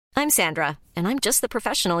I'm Sandra, and I'm just the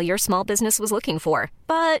professional your small business was looking for.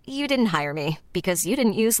 But you didn't hire me because you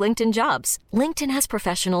didn't use LinkedIn Jobs. LinkedIn has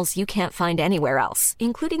professionals you can't find anywhere else,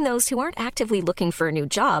 including those who aren't actively looking for a new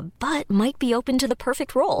job, but might be open to the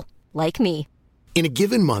perfect role, like me. In a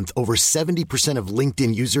given month, over 70% of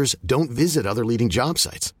LinkedIn users don't visit other leading job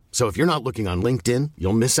sites. So if you're not looking on LinkedIn,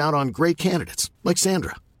 you'll miss out on great candidates like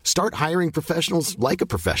Sandra. Start hiring professionals like a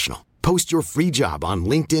professional. Post your free job on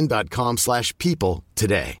linkedin.com/people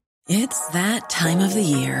today. It's that time of the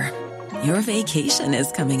year. Your vacation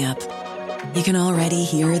is coming up. You can already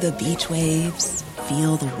hear the beach waves,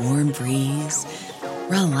 feel the warm breeze,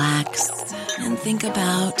 relax, and think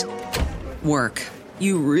about work.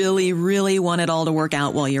 You really, really want it all to work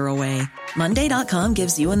out while you're away. Monday.com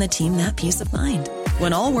gives you and the team that peace of mind.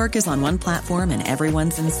 When all work is on one platform and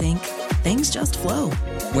everyone's in sync, things just flow.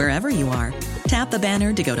 Wherever you are, tap the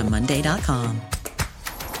banner to go to Monday.com.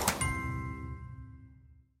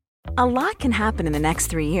 A lot can happen in the next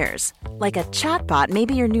 3 years. Like a chatbot may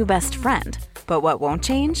be your new best friend. But what won't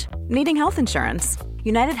change? Needing health insurance.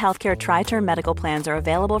 United Healthcare Tri-Term Medical Plans are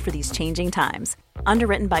available for these changing times.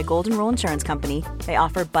 Underwritten by Golden Rule Insurance Company, they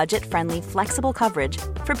offer budget-friendly, flexible coverage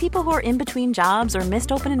for people who are in between jobs or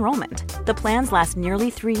missed open enrollment. The plans last nearly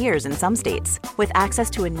 3 years in some states, with access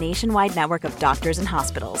to a nationwide network of doctors and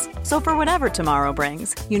hospitals. So for whatever tomorrow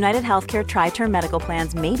brings, United Healthcare Tri-Term Medical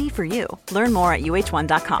Plans may be for you. Learn more at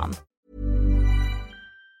uh1.com.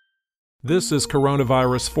 This is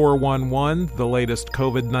Coronavirus 411, the latest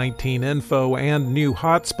COVID-19 info and new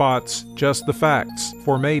hotspots, just the facts,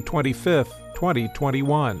 for May 25th,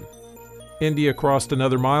 2021. India crossed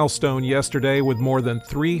another milestone yesterday with more than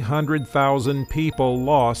 300,000 people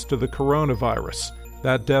lost to the coronavirus.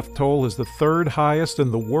 That death toll is the third highest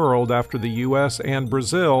in the world after the U.S. and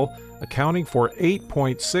Brazil, accounting for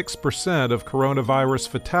 8.6% of coronavirus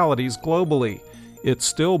fatalities globally. It's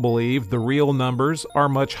still believed the real numbers are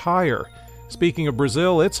much higher. Speaking of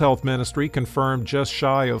Brazil, its health ministry confirmed just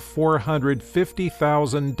shy of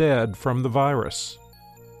 450,000 dead from the virus.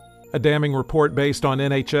 A damning report based on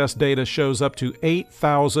NHS data shows up to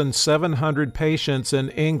 8,700 patients in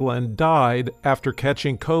England died after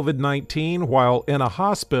catching COVID-19 while in a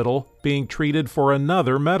hospital being treated for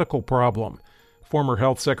another medical problem. Former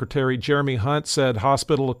Health Secretary Jeremy Hunt said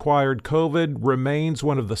hospital-acquired COVID remains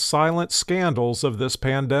one of the silent scandals of this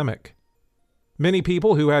pandemic. Many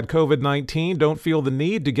people who had COVID-19 don't feel the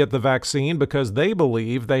need to get the vaccine because they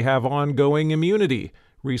believe they have ongoing immunity.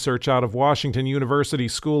 Research out of Washington University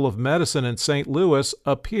School of Medicine in St. Louis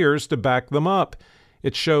appears to back them up.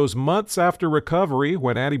 It shows months after recovery,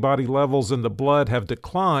 when antibody levels in the blood have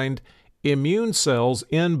declined, immune cells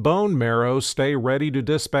in bone marrow stay ready to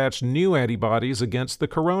dispatch new antibodies against the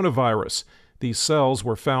coronavirus. These cells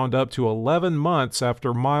were found up to 11 months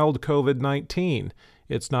after mild COVID-19.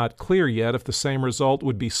 It's not clear yet if the same result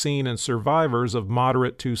would be seen in survivors of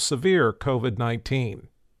moderate to severe COVID-19.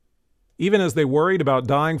 Even as they worried about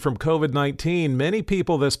dying from COVID-19, many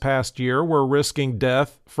people this past year were risking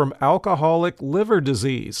death from alcoholic liver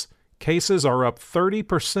disease. Cases are up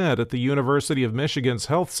 30% at the University of Michigan's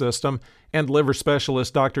health system, and liver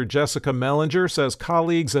specialist Dr. Jessica Mellinger says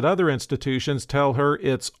colleagues at other institutions tell her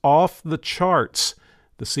it's off the charts.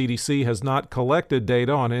 The CDC has not collected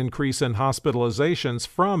data on increase in hospitalizations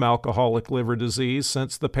from alcoholic liver disease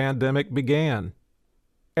since the pandemic began.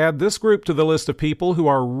 Add this group to the list of people who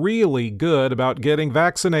are really good about getting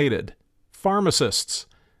vaccinated: pharmacists.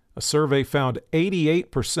 A survey found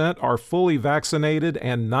 88% are fully vaccinated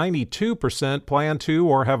and 92% plan to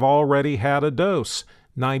or have already had a dose.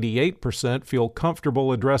 98% feel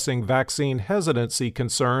comfortable addressing vaccine hesitancy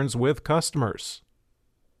concerns with customers.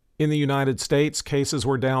 In the United States, cases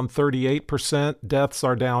were down 38%, deaths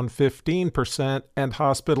are down 15%, and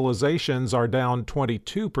hospitalizations are down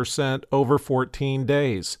 22% over 14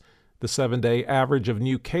 days. The 7-day average of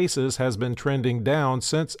new cases has been trending down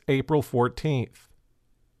since April 14th.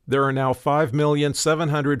 There are now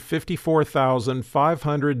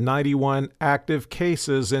 5,754,591 active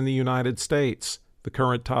cases in the United States. The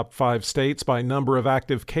current top 5 states by number of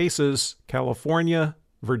active cases: California,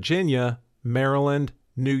 Virginia, Maryland,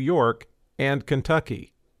 New York, and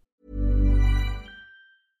Kentucky.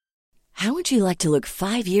 How would you like to look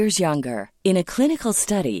 5 years younger? In a clinical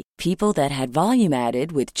study, people that had volume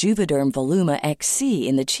added with Juvederm Voluma XC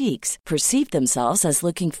in the cheeks perceived themselves as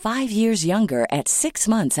looking 5 years younger at 6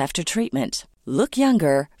 months after treatment. Look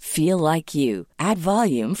younger, feel like you. Add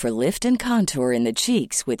volume for lift and contour in the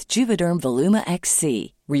cheeks with Juvederm Voluma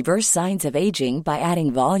XC. Reverse signs of aging by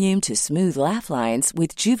adding volume to smooth laugh lines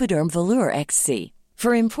with Juvederm Volure XC.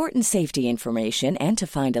 For important safety information and to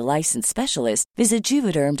find a licensed specialist, visit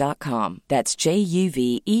Juvederm.com. That's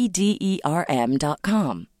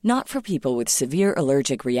JUVEDERM.com. Not for people with severe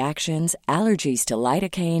allergic reactions, allergies to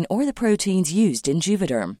lidocaine, or the proteins used in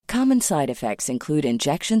Juvederm. Common side effects include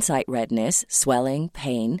injection site redness, swelling,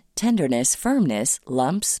 pain, tenderness, firmness,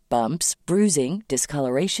 lumps, bumps, bruising,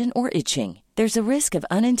 discoloration, or itching. There's a risk of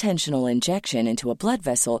unintentional injection into a blood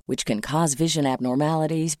vessel, which can cause vision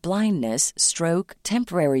abnormalities, blindness, stroke,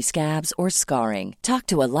 temporary scabs, or scarring. Talk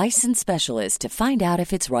to a licensed specialist to find out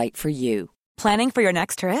if it's right for you. Planning for your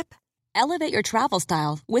next trip? Elevate your travel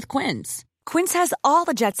style with Quince. Quince has all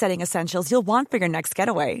the jet-setting essentials you'll want for your next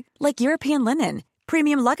getaway, like European linen,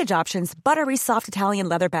 premium luggage options, buttery soft Italian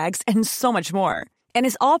leather bags, and so much more. And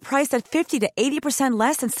is all priced at 50 to 80%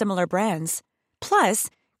 less than similar brands. Plus,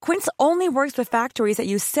 Quince only works with factories that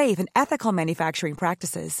use safe and ethical manufacturing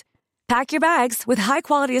practices. Pack your bags with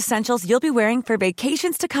high-quality essentials you'll be wearing for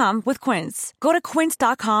vacations to come with Quince. Go to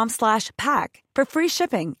quince.com/pack for free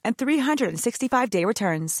shipping and 365-day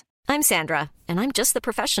returns. I'm Sandra, and I'm just the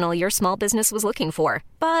professional your small business was looking for.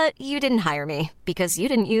 But you didn't hire me because you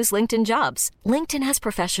didn't use LinkedIn Jobs. LinkedIn has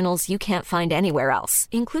professionals you can't find anywhere else,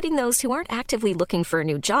 including those who aren't actively looking for a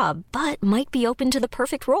new job, but might be open to the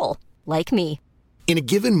perfect role, like me. In a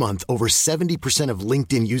given month, over 70% of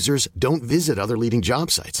LinkedIn users don't visit other leading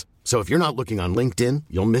job sites. So if you're not looking on LinkedIn,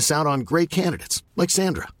 you'll miss out on great candidates like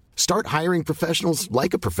Sandra. Start hiring professionals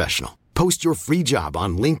like a professional. Post your free job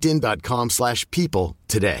on linkedin.com/people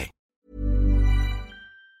today.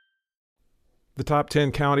 The top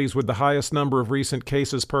 10 counties with the highest number of recent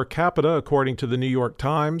cases per capita, according to the New York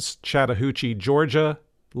Times: Chattahoochee, Georgia;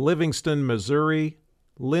 Livingston, Missouri;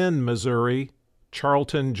 Lynn, Missouri;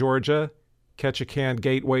 Charlton, Georgia; Ketchikan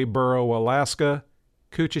Gateway Borough, Alaska;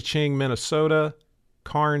 Koochiching, Minnesota;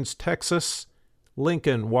 Karnes, Texas;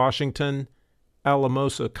 Lincoln, Washington;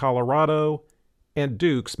 Alamosa, Colorado; and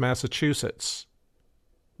Dukes, Massachusetts.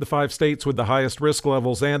 The 5 states with the highest risk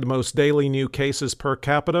levels and most daily new cases per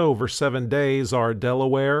capita over 7 days are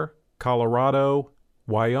Delaware, Colorado,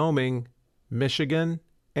 Wyoming, Michigan,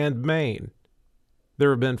 and Maine. There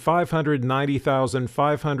have been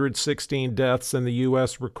 590,516 deaths in the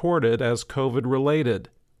U.S. recorded as COVID-related,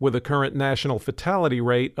 with a current national fatality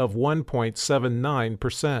rate of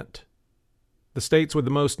 1.79%. The states with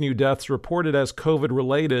the most new deaths reported as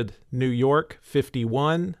COVID-related: New York,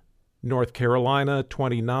 51, North Carolina,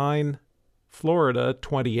 29, Florida,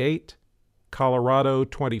 28, Colorado,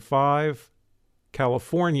 25,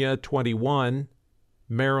 California, 21,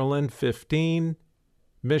 Maryland, 15,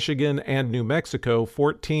 Michigan and New Mexico,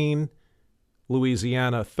 14,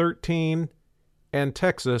 Louisiana, 13, and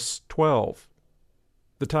Texas, 12.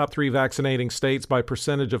 The top 3 vaccinating states by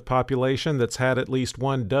percentage of population that's had at least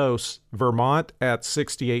one dose: Vermont at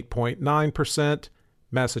 68.9%,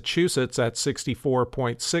 Massachusetts at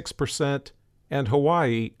 64.6%, and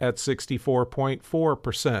Hawaii at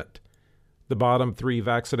 64.4%. The bottom 3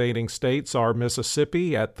 vaccinating states are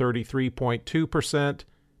Mississippi at 33.2%,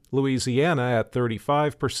 Louisiana at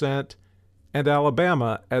 35%, and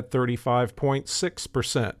Alabama at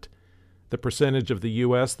 35.6%. The percentage of the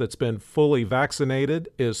U.S. that's been fully vaccinated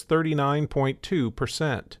is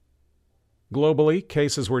 39.2%. Globally,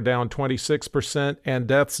 cases were down 26% and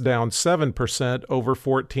deaths down 7% over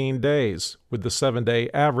 14 days, with the 7-day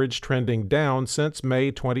average trending down since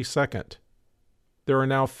May 22nd. There are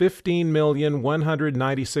now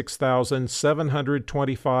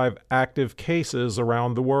 15,196,725 active cases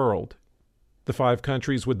around the world. The 5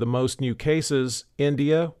 countries with the most new cases: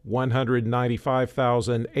 India,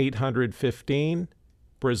 195,815,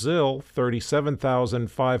 Brazil,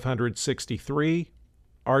 37,563,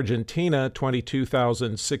 Argentina,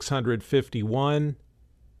 22,651,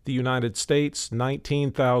 the United States,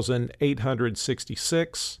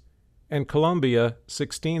 19,866, and Colombia,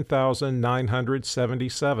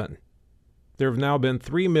 16,977. There have now been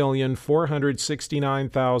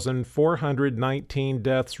 3,469,419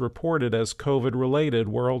 deaths reported as COVID-related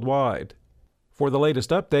worldwide. For the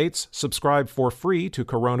latest updates, subscribe for free to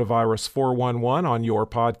Coronavirus 411 on your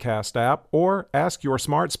podcast app, or ask your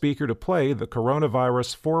smart speaker to play the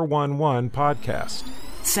Coronavirus 411 podcast.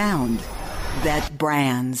 Sound that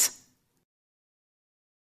brands.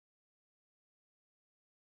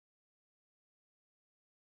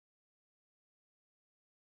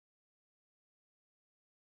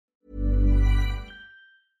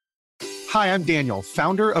 Hi, I'm Daniel,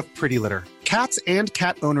 founder of Pretty Litter. Cats and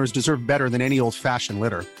cat owners deserve better than any old-fashioned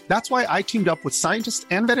litter. That's why I teamed up with scientists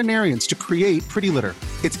and veterinarians to create Pretty Litter.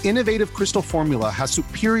 Its innovative crystal formula has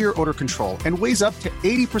superior odor control and weighs up to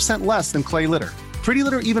 80% less than clay litter. Pretty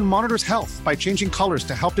Litter even monitors health by changing colors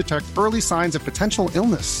to help detect early signs of potential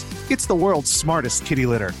illness. It's the world's smartest kitty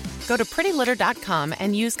litter. Go to prettylitter.com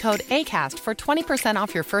and use code ACAST for 20%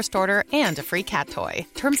 off your first order and a free cat toy.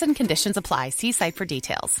 Terms and conditions apply. See site for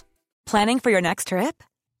details. Planning for your next trip?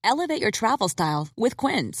 Elevate your travel style with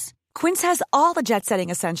Quince. Quince has all the jet-setting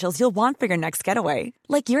essentials you'll want for your next getaway,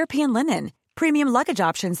 like European linen, premium luggage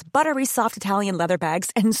options, buttery soft Italian leather bags,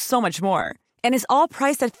 and so much more. And is all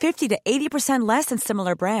priced at 50 to 80% less than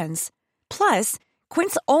similar brands. Plus,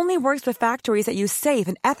 Quince only works with factories that use safe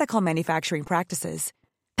and ethical manufacturing practices.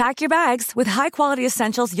 Pack your bags with high-quality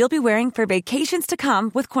essentials you'll be wearing for vacations to come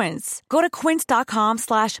with Quince. Go to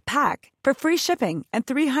quince.com/pack for free shipping and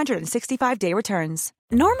 365-day returns.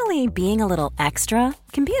 Normally, being a little extra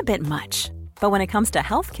can be a bit much, but when it comes to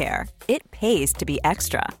healthcare, it pays to be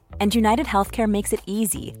extra. And United Healthcare makes it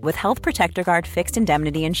easy with Health Protector Guard fixed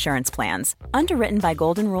indemnity insurance plans. Underwritten by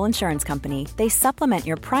Golden Rule Insurance Company, they supplement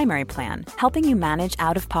your primary plan, helping you manage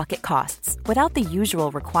out-of-pocket costs without the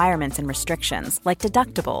usual requirements and restrictions like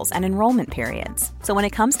deductibles and enrollment periods. So when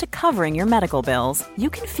it comes to covering your medical bills,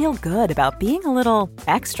 you can feel good about being a little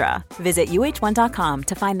extra. Visit UH1.com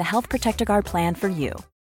to find the Health Protector Guard plan for you.